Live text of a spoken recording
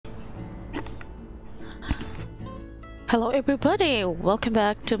Hello everybody, welcome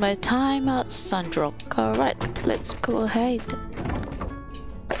back to my time at Sandrock. Alright, let's go ahead.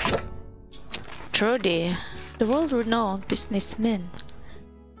 Trudy, the world-renowned businessman.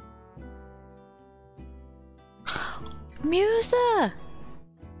 Musa!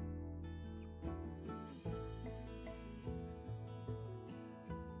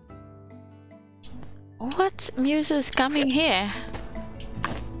 What? Musa's coming here?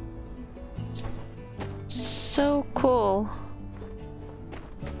 So cool.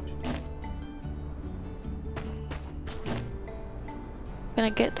 Gonna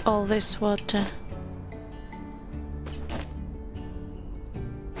get all this water.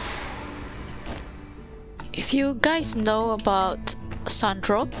 If you guys know about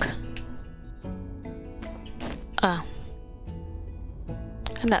Sandrock, and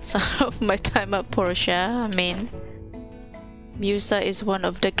that's my time at Porsche. I mean, Musa is one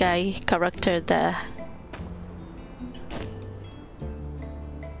of the guy character there.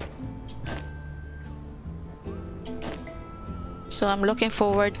 So I'm looking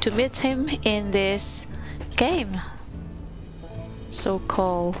forward to meet him in this game. So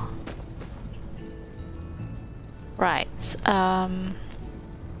cool. Right.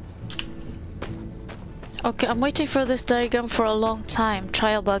 Okay, I'm waiting for this diagram for a long time.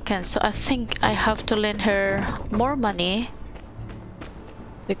 Trial Balkan. So I think I have to lend her more money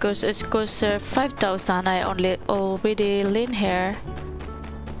because it costs 5,000. I already lend her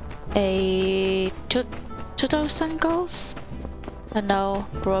a 2,000 goals. And now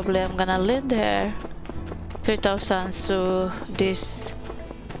probably I'm gonna lend her 3,000 so this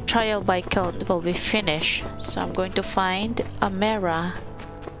trial bike will be finished. So I'm going to find Amera.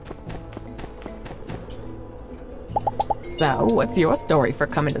 So, what's your story for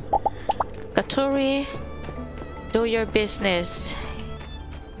coming to... Katori, do your business.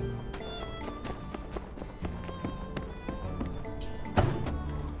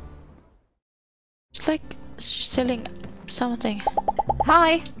 It's like selling something.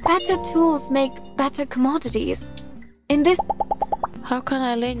 Hi! Better tools make better commodities. In this... How can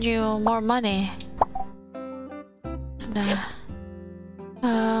I lend you more money? Nah.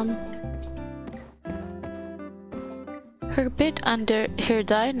 Her bed under her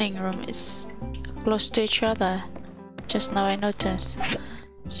dining room is close to each other. Just now I noticed.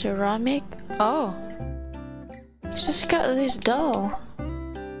 Ceramic? Oh. She's got this doll.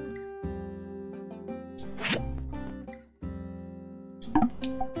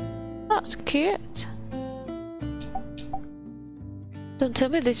 That's cute. Don't tell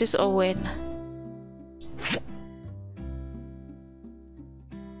me this is Owen.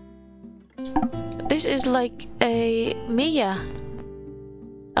 This is like a Mia.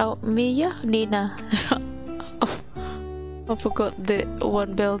 Oh, Mia? Nina. Oh, I forgot the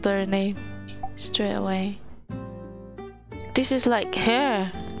one builder name straight away. This is like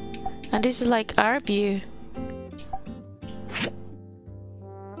her. And this is like our view.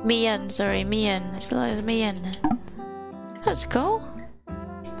 Mian, sorry, Mian. It's like Mian. Let's go.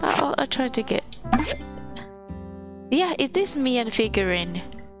 I'll try to get... Yeah, it is Mian figurine.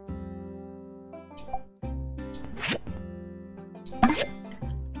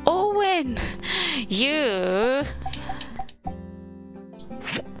 Owen! You...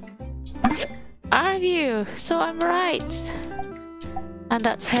 Are you? So I'm right. And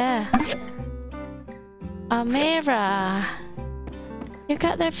that's her. Amera. You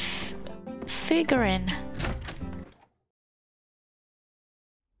got their figurine.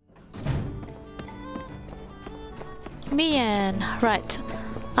 Mian, right.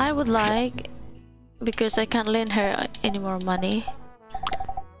 I would like, because I can't lend her any more money.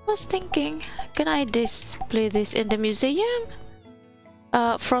 I was thinking, can I display this in the museum?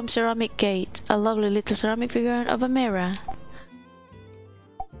 From Ceramic Gate, a lovely little ceramic figurine of Amera.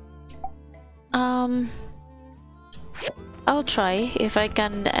 I'll try if I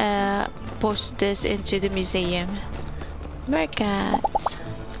can post this into the museum. Mercat.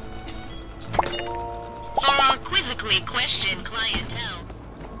 For our quizzically questioned clientele.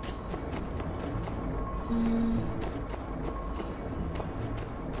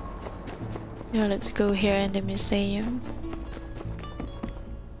 Yeah, let's go here in the museum.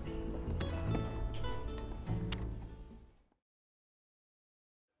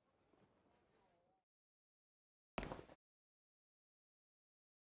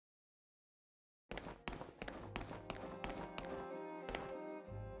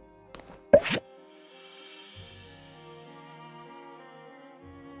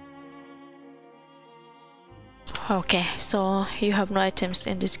 Okay, so you have no items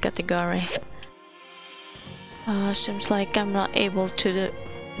in this category. Seems like I'm not able to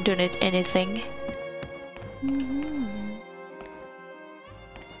donate anything.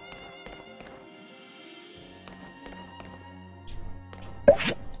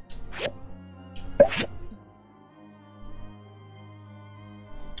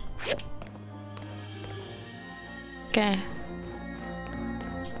 Okay.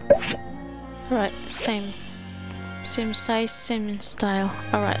 Right, same size, same style.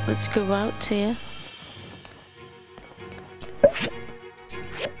 Alright, let's go out here.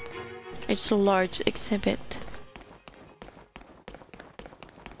 It's a large exhibit.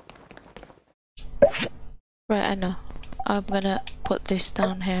 Right, I know. I'm gonna put this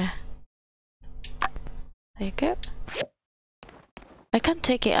down here. There you go. I can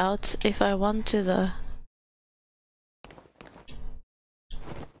take it out if I want to though.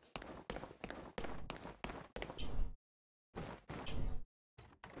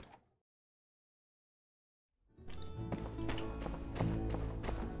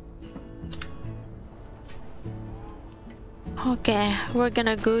 Okay, we're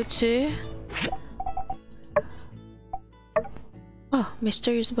gonna go to... Oh,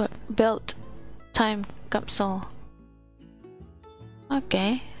 mysterious belt time capsule.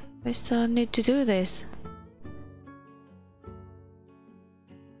 Okay, we still need to do this.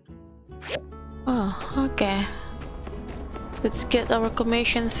 Oh, okay. Let's get our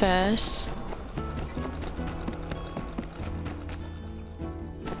commission first.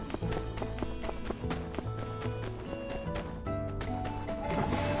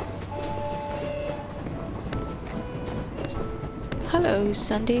 Hello,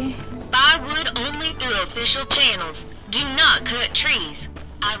 Sandy. Buy wood only through official channels. Do not cut trees.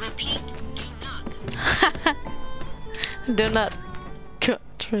 I repeat, do not. Do not cut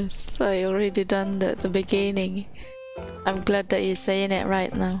trees. I already done that at the beginning. I'm glad that you're saying it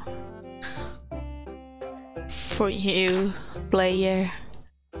right now. For you, player.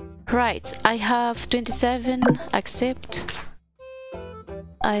 Right, I have 27. Accept.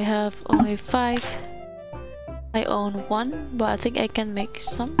 I have only 5. I own 1, but I think I can make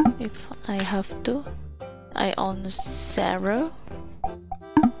some if I have to. I own 0.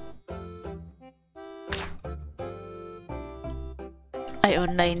 I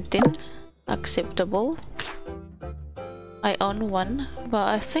own 19. Acceptable. I own 1, but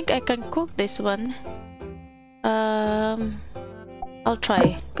I think I can cook this one. I'll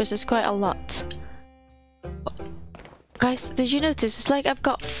try, because it's quite a lot. Guys, did you notice? It's like I've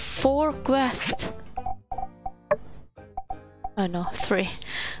got 4 quests. Oh no, 3.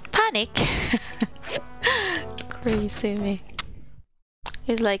 Panic! Crazy me.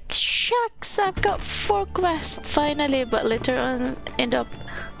 It's like, shucks, I've got 4 quests finally, but later on end up...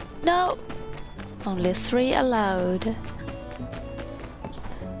 No! Only 3 allowed.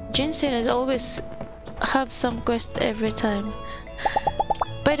 Jinsen is always have some quest every time.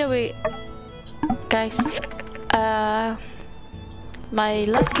 By the way, guys, my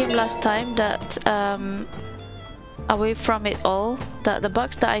last game last time that away from it all, that the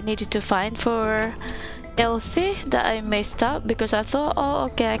box that I needed to find for Elsie that I messed up because I thought, oh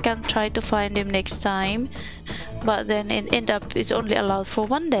okay, I can try to find him next time, but then it ended up it's only allowed for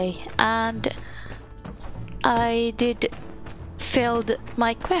 1 day, and I did failed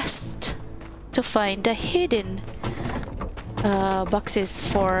my quest to find the hidden boxes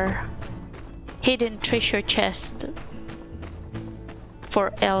for hidden treasure chest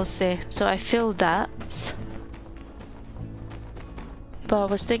for Elsie, so I failed that. But I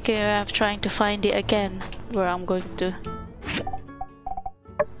was thinking of trying to find it again, where I'm going to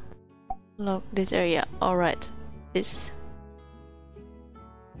look this area. Alright, this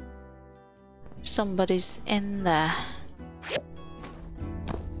somebody's in there.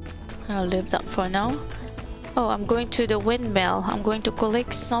 I'll leave that for now. Oh, I'm going to the windmill. I'm going to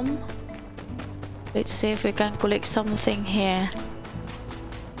collect some. Let's see if we can collect something here.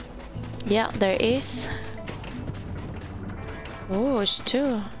 Yeah, there is. Oh, it's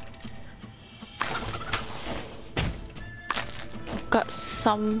 2. Got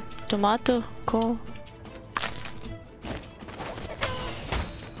some tomato. Cool.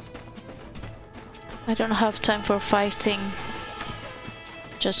 I don't have time for fighting.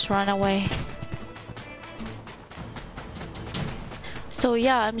 Just run away. So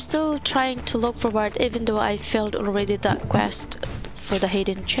yeah, I'm still trying to look forward, even though I failed already that quest for the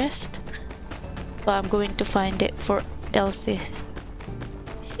hidden chest. But I'm going to find it for Elsie.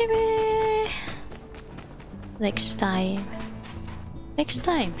 Next time. Next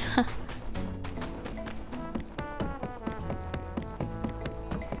time.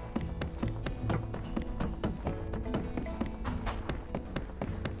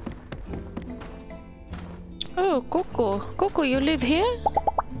 Oh, Coco. Coco, you live here?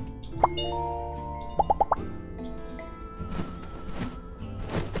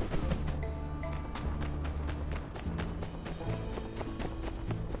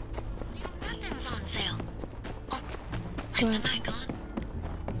 Nothing's on sale. Oh, put the mic on.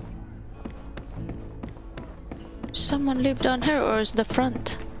 Someone lived down here, or is the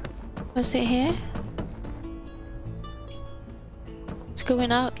front? Was it here? It's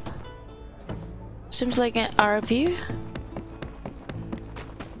going out. Seems like an R view.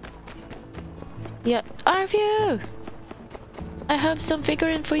 Yep, R view! I have some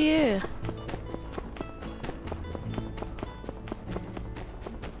figurine for you.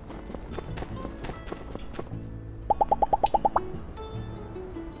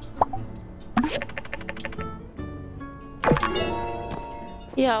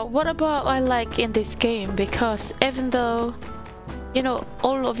 Yeah, what about I like in this game, because even though, you know,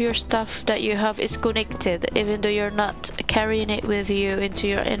 all of your stuff that you have is connected, even though you're not carrying it with you into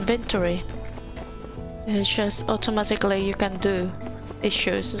your inventory, it's just automatically you can do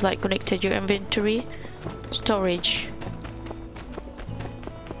issues like connected your inventory, storage,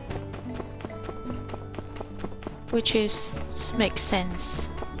 which is makes sense.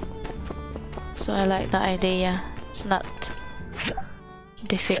 So I like the idea. It's not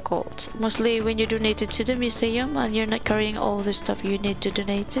difficult. Mostly when you donate it to the museum and you're not carrying all the stuff you need to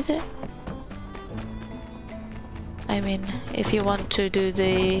donate it. I mean, if you want to do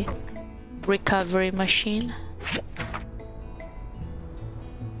the recovery machine.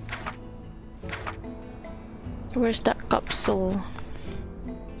 Where's that capsule?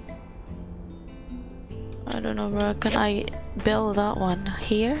 I don't know, where can I build that one?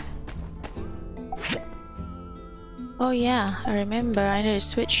 Here? Oh yeah, I remember, I need a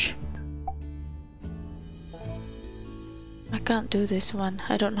switch. I can't do this one,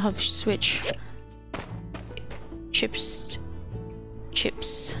 I don't have switch. Chips.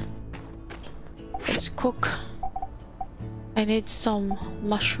 Let's cook. I need some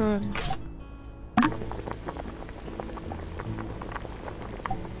mushroom.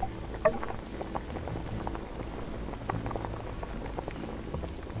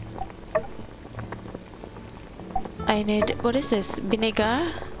 I need, what is this? Vinegar?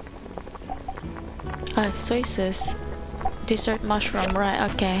 Ah, soy sauce. Dessert mushroom,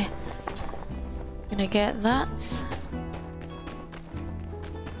 right, okay. Gonna get that.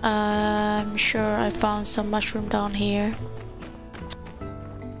 I'm sure I found some mushroom down here.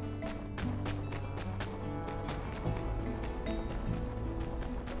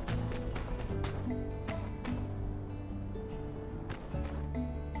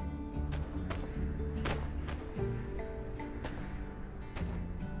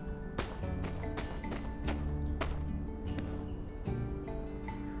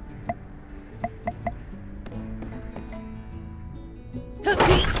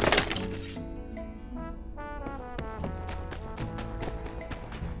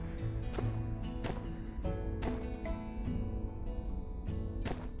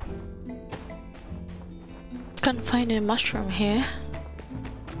 Can't find any mushroom here.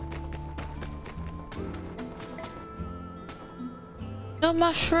 No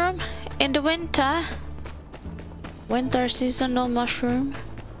mushroom in the winter. Winter season, no mushroom.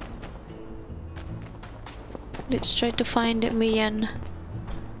 Let's try to find it, Mian.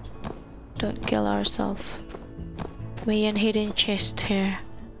 Don't kill ourselves. Mian hidden chest here.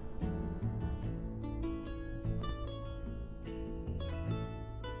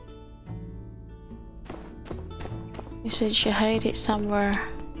 You said she hid it somewhere.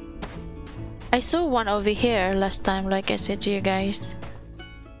 I saw one over here last time, like I said to you guys.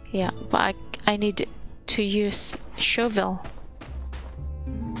 Yeah, but I need to use a shovel.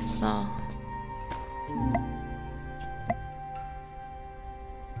 So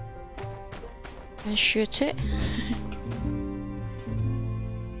and shoot it.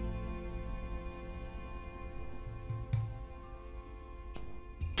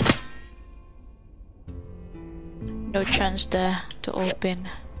 No chance there to open.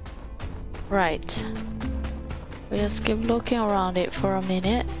 Right. We just keep looking around it for a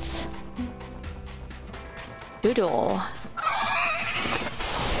minute. Doodle.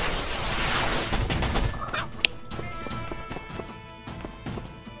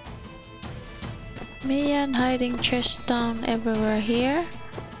 Mian hiding chest down everywhere here.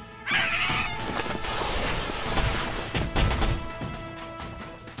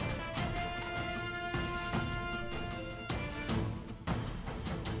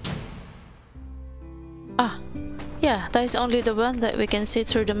 Ah, yeah, that is only the one that we can see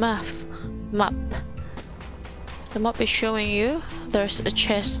through the map. The map is showing you there's a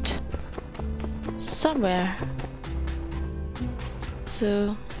chest somewhere.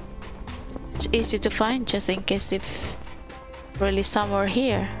 So it's easy to find just in case if really somewhere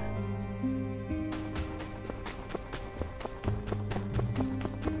here.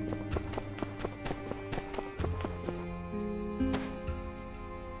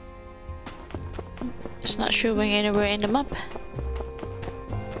 It's not showing anywhere in the map.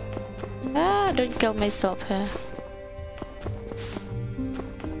 Ah, don't kill myself here.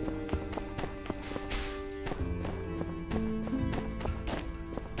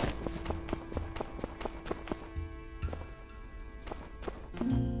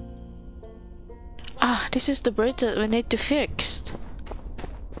 Ah, this is the bridge that we need to fix.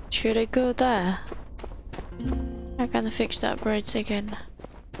 Should I go there? I can fix that bridge again.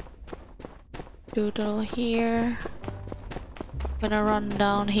 Doodle here. Gonna run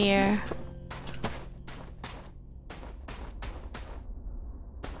down here.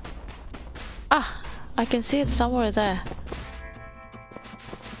 Ah, I can see it somewhere there.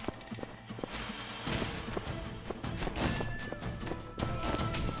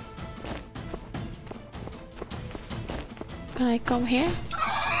 Can I come here?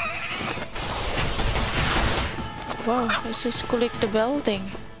 Wow, let's just collect the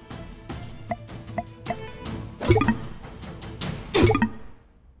building.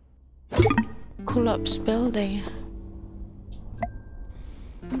 Collapse building.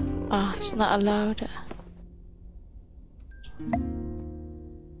 Ah, it's not allowed.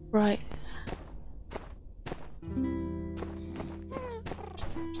 Right.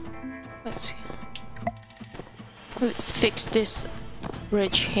 Let's fix this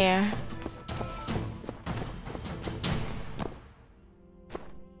bridge here.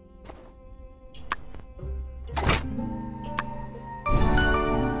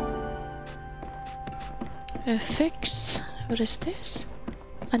 Fix. What is this?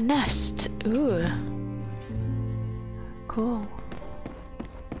 A nest. Ooh. Cool.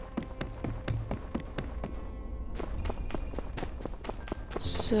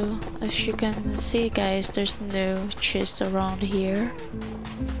 So, as you can see, guys, there's no chest around here.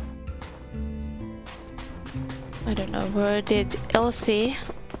 I don't know, where did Elsie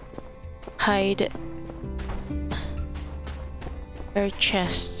hide her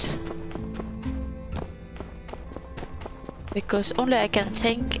chest? Because only I can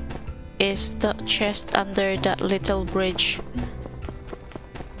think is the chest under that little bridge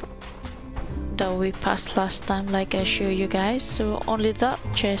that we passed last time, like I showed you guys. So only that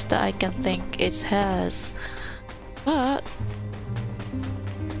chest that I can think it has, but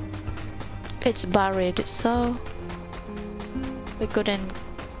it's buried, so we couldn't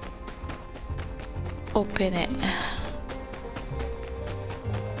open it.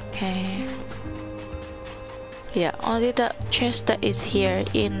 Okay. Yeah, only that chest that is here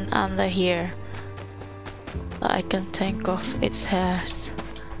in under here that I can think of it has.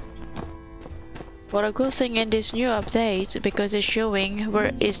 What a good thing in this new update, because it's showing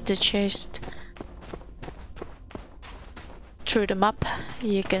where is the chest through the map.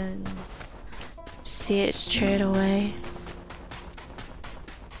 You can see it straight away.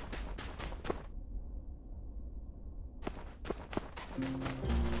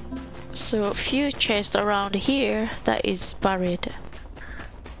 So few chests around here that is buried.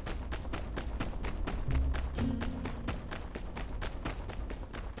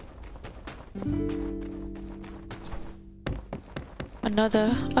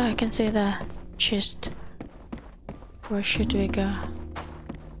 Another, oh, I can see the chest. Where should we go?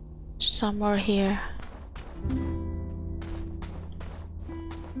 Somewhere here.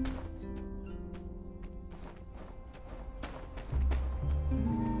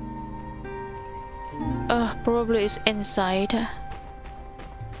 Probably it's inside.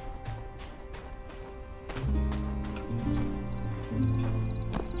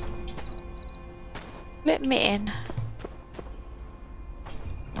 Let me in.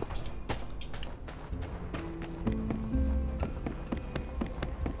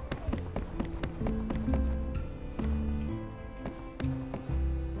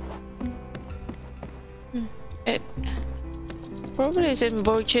 It probably is in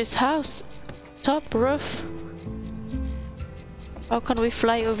Borges' house. Top roof. How can we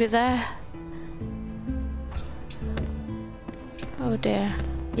fly over there? Oh there.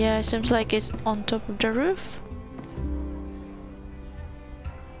 Yeah, it seems like it's on top of the roof.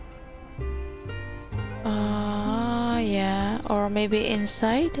 Yeah, or maybe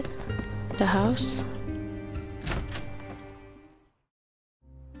inside the house.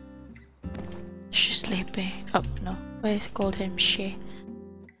 She's sleeping. Oh no, I called him she.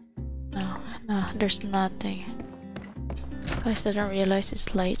 No, there's nothing. Guys, I don't realize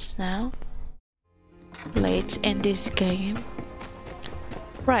it's lights now. Lights in this game.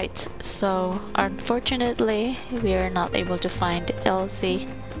 Right, so unfortunately we are not able to find Elsie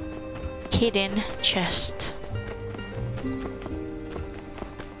hidden chest.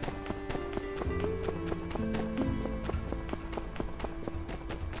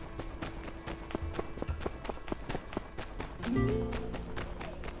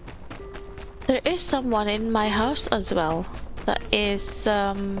 There is someone in my house as well. That is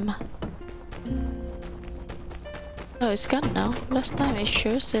no, it's gone now. Last time it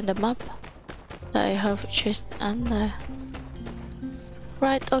shows in the map that I have chest and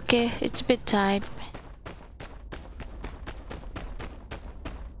right, okay, it's bedtime.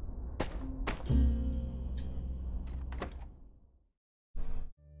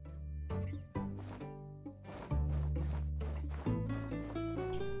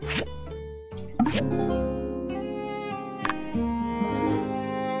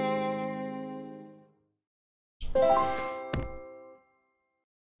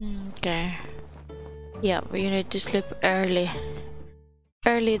 Okay. Yeah, you need to sleep early.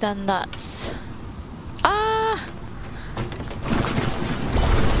 Early than that. Ah!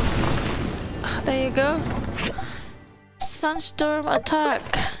 There you go. Sunstorm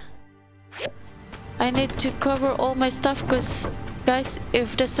attack. I need to cover all my stuff because, guys,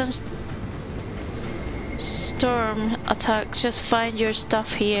 if the sunstorm attacks, just find your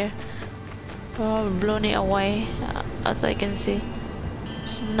stuff here. Oh, blown it away, as I can see.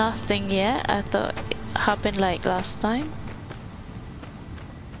 It's nothing yet. I thought it happened like last time.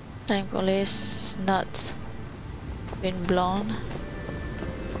 Thankfully it's not been blown.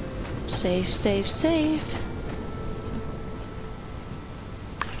 Save, save, save.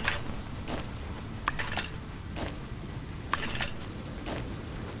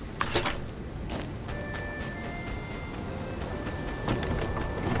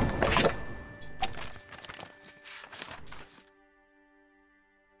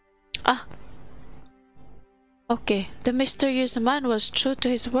 Ah. Okay, the mysterious man was true to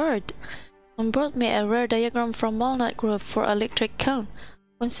his word and brought me a rare diagram from Walnut Grove for electric kiln.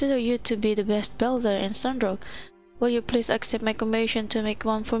 Consider you to be the best builder in Sandrock. Will you please accept my commission to make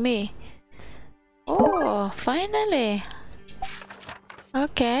one for me? Oh, finally.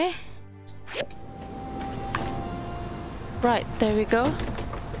 Okay. Right, there we go.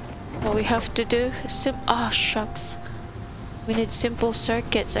 What we have to do is shucks. We need simple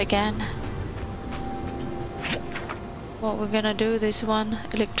circuits again. What we're gonna do this one,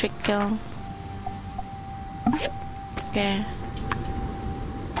 electric kiln. Okay.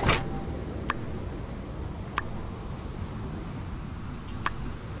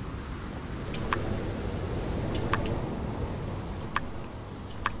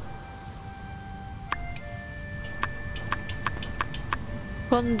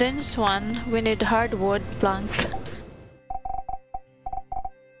 Condense one, we need hardwood plank.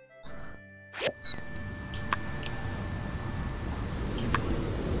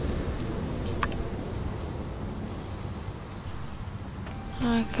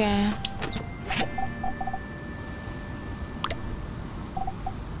 Okay.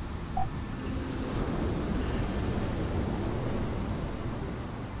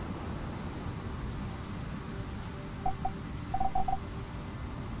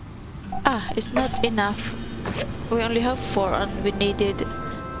 Ah, it's not enough. We only have 4 and we needed...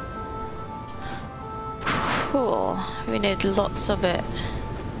 Cool. We need lots of it.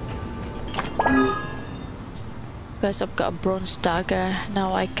 Because I've got a bronze dagger,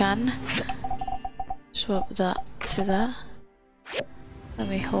 now I can swap that to that. Let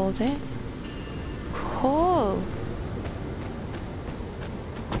me hold it. Cool.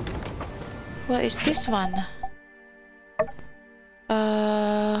 What is this one?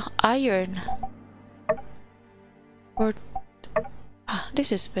 Iron. Or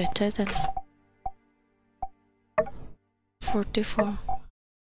this is better than 44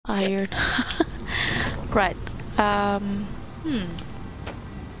 iron. Right.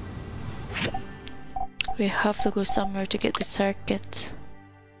 We have to go somewhere to get the circuit.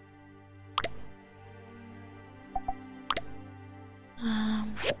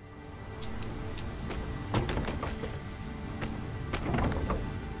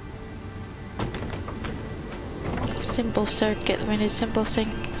 Simple circuit. We need simple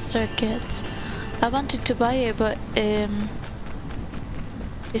circuits. I wanted to buy it, but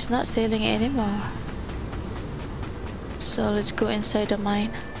it's not selling it anymore. So let's go inside the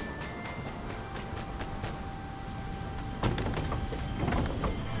mine.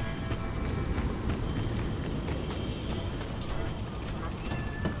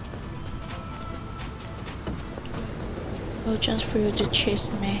 No chance for you to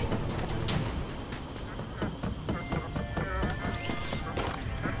chase me.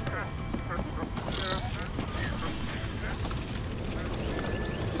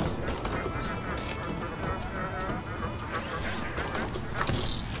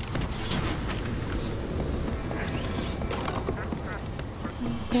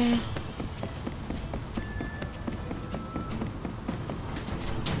 Okay.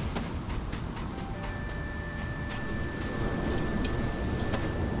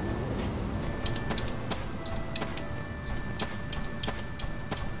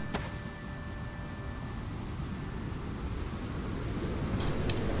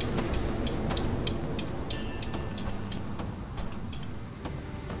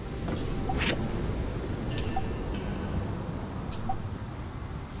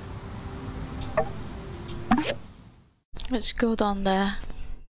 Let's go down there.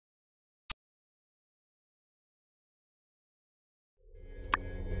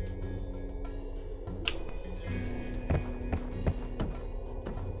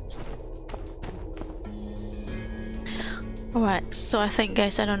 Alright, so I think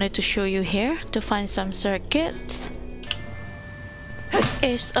guys I don't need to show you here to find some circuits.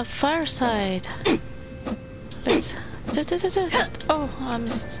 It's a fireside. Let's just oh, I'm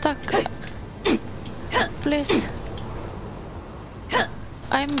stuck. Please.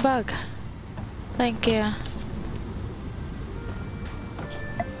 I'm bug. Thank you.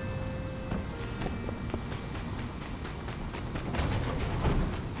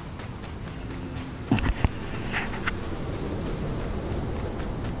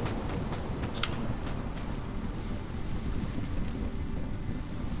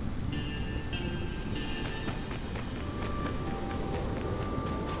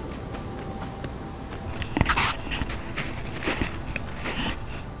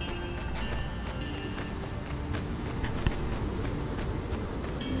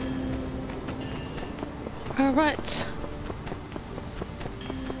 Alright.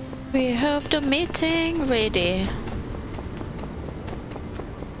 We have the meeting ready.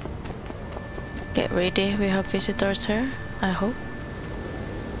 Get ready, we have visitors here, I hope.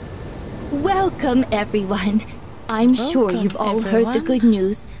 Welcome, everyone. I'm sure Welcome, you've all heard the everyone. good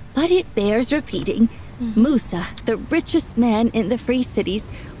news, but it bears repeating. Musa, the richest man in the Free Cities,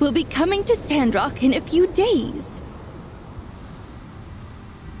 will be coming to Sandrock in a few days.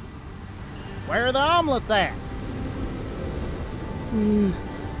 Where are the omelets at?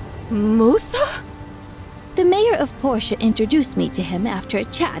 Musa? The mayor of Portia introduced me to him after a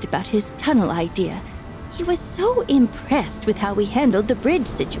chat about his tunnel idea. He was so impressed with how we handled the bridge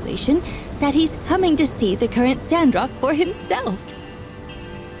situation that he's coming to see the current Sandrock for himself.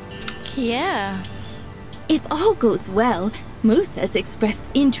 Yeah. If all goes well, Musa's expressed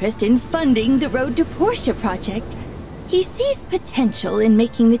interest in funding the Road to Portia project. He sees potential in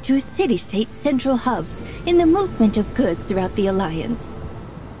making the two city-states central hubs in the movement of goods throughout the Alliance.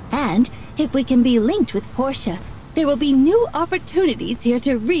 And if we can be linked with Portia, there will be new opportunities here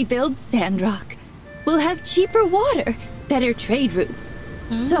to rebuild Sandrock. We'll have cheaper water, better trade routes.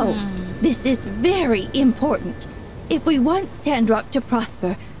 So, this is very important. If we want Sandrock to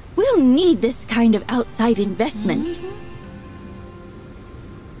prosper, we'll need this kind of outside investment.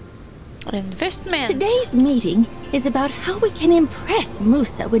 Investment. Today's meeting is about how we can impress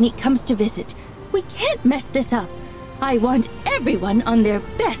Musa when he comes to visit. We can't mess this up. I want everyone on their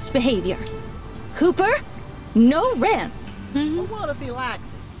best behavior. Cooper, no rants. But what if he likes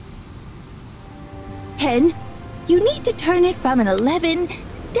it? Ken, you need to turn it from an 11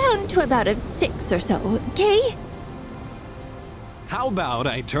 down to about a 6 or so, okay? How about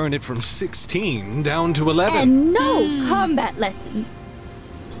I turn it from 16 down to 11? And no combat lessons.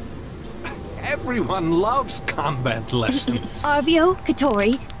 Everyone loves combat lessons. Arvio,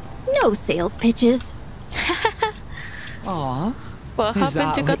 Katori, no sales pitches. Aw, What Is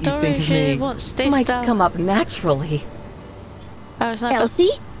happened to that what you think Katori? of She me? won't stay might still. come up naturally. Oh, it's not Elsie,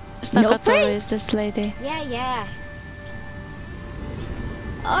 it's not no Katori, pranks. it's this lady. Yeah.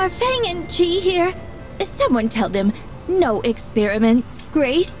 Are Fang and Chi here? Someone tell them, no experiments.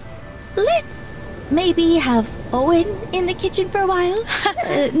 Grace, let's maybe have Owen in the kitchen for a while.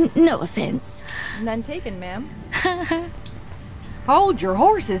 No offense. None taken, ma'am. Hold your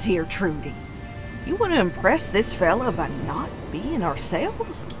horses here, Trudy. You want to impress this fella by not being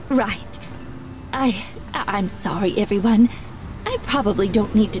ourselves? Right. I'm sorry, everyone. I probably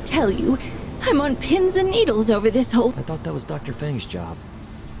don't need to tell you. I'm on pins and needles over this whole... I thought that was Dr. Fang's job.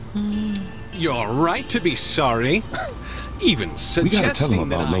 You're right to be sorry. Even We suggesting gotta tell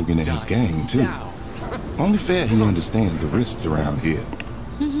him about that I Logan and his died gang, too. down. Only fair he understands the risks around here.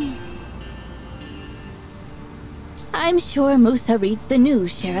 I'm sure Musa reads the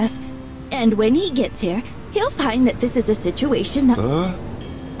news, Sheriff. And when he gets here, he'll find that this is a situation that...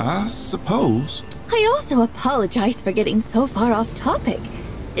 I suppose. I also apologize for getting so far off topic.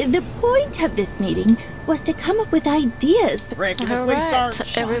 The point of this meeting was to come up with ideas. Reckon if we start...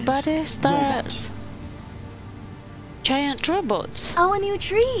 Alright, everybody start. Giant robots. Oh, new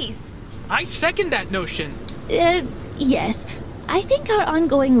trees. I second that notion. Yes. I think our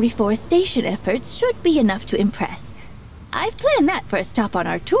ongoing reforestation efforts should be enough to impress. I've planned that for a stop on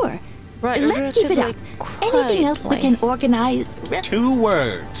our tour. Right, Let's keep it up. Anything else we can organize? 2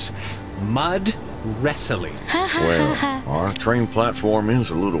 words. Mud wrestling. Well, our train platform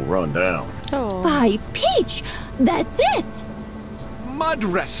is a little run down. Oh. By Peach! That's it! Mud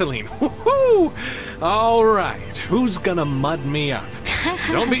wrestling. Woohoo! All right, who's gonna mud me up?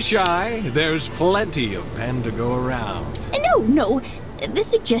 Don't be shy. There's plenty of pen to go around. No. The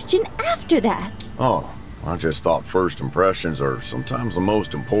suggestion after that. Oh, I just thought first impressions are sometimes the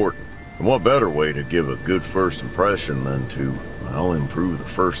most important. And what better way to give a good first impression than to, well, improve the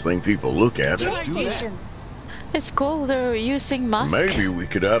first thing people look at? Let's do that. It's cool they're using masks. Maybe we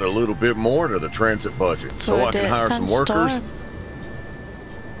could add a little bit more to the transit budget so For I can the hire some workers. sandstorm.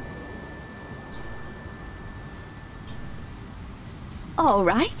 All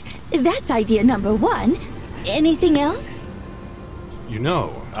right, that's idea number 1. Anything else? You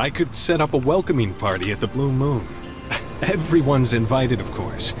know, I could set up a welcoming party at the Blue Moon. Everyone's invited, of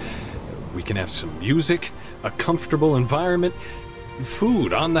course. We can have some music, a comfortable environment,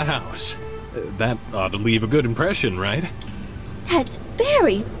 food on the house. That ought to leave a good impression, right? That's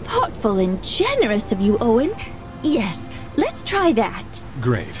very thoughtful and generous of you, Owen. Yes, let's try that.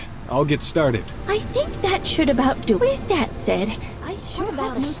 Great. I'll get started. I think that should about do it. With that said, I sure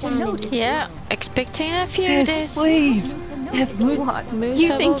hope Musa noticed. Yeah, expecting a few Sis, days. please. What? Musa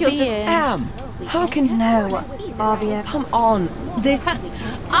You think will you'll be just... in. How can... No, Avia. Come on. This...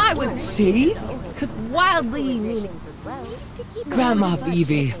 I was See? wildly meaning. Grandma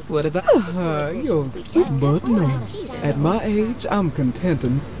Vivi. What about... you're sweet, but no. At my age, I'm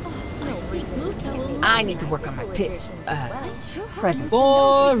contented. I need to work on my presence.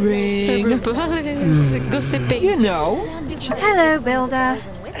 Boring. Everybody's gossiping. You know. Hello, Builder.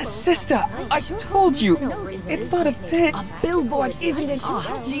 Sister, I told you. It's not a pit. A billboard isn't an... Oh,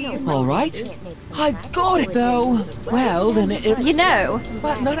 jeez. All right. I got it, though. Well, then it... You know,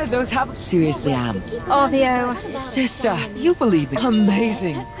 But none of those have... Seriously, Am. Avio. Sister, you believe it.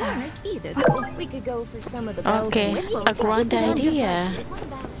 Amazing. We could go for some of the Okay, a grand idea.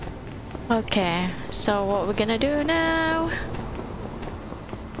 Okay, so what we're gonna do now?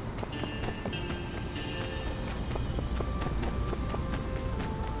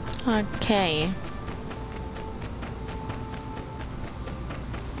 Okay.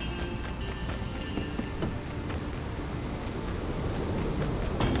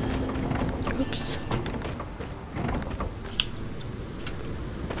 Oops.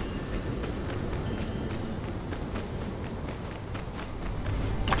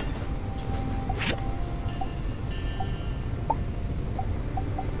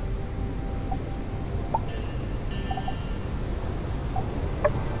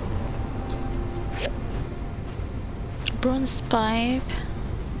 Bronze pipe,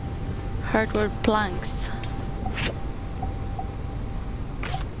 hardwood planks.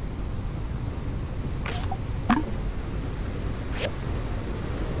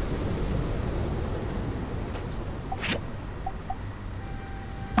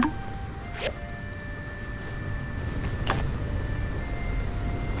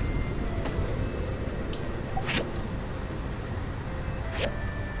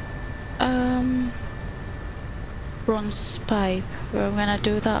 Bronze pipe. We're gonna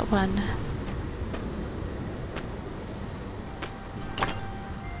do that one.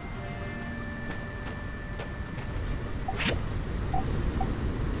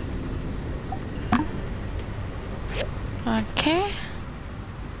 Okay.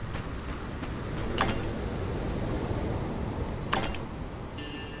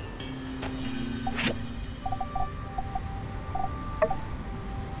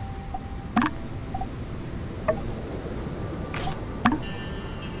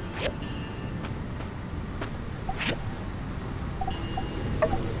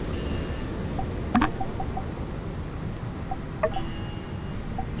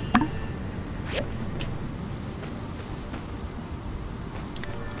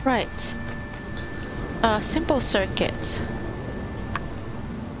 Right. Simple circuit.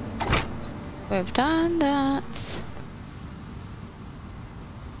 We've done that.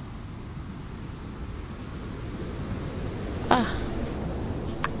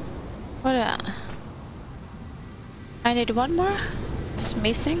 What I need one more? It's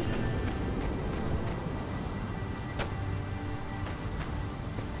missing.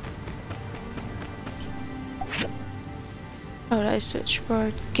 Oh, that is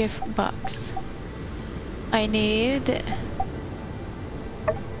switchboard gift box. I need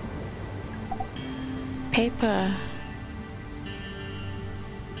paper.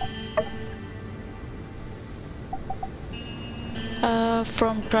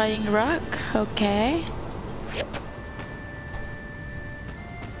 From drying rack, okay.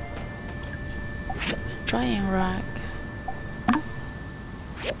 Drying rack.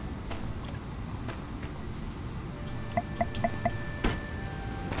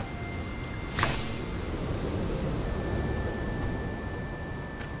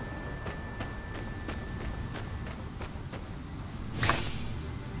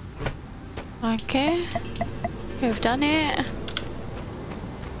 Okay, we've done it.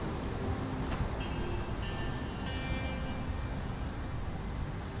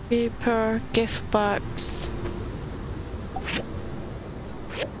 Paper gift box.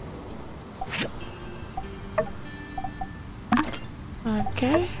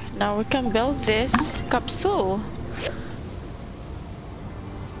 Okay, now we can build this capsule.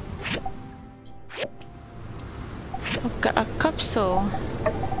 Okay, a capsule.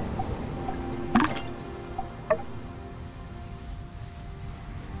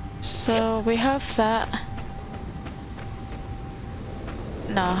 So we have that.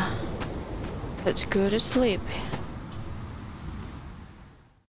 Nah, let's go to sleep.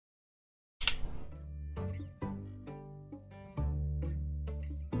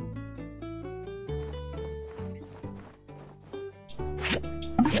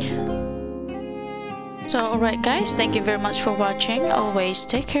 So alright guys, thank you very much for watching. Always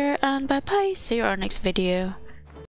take care and bye bye. See you on our next video.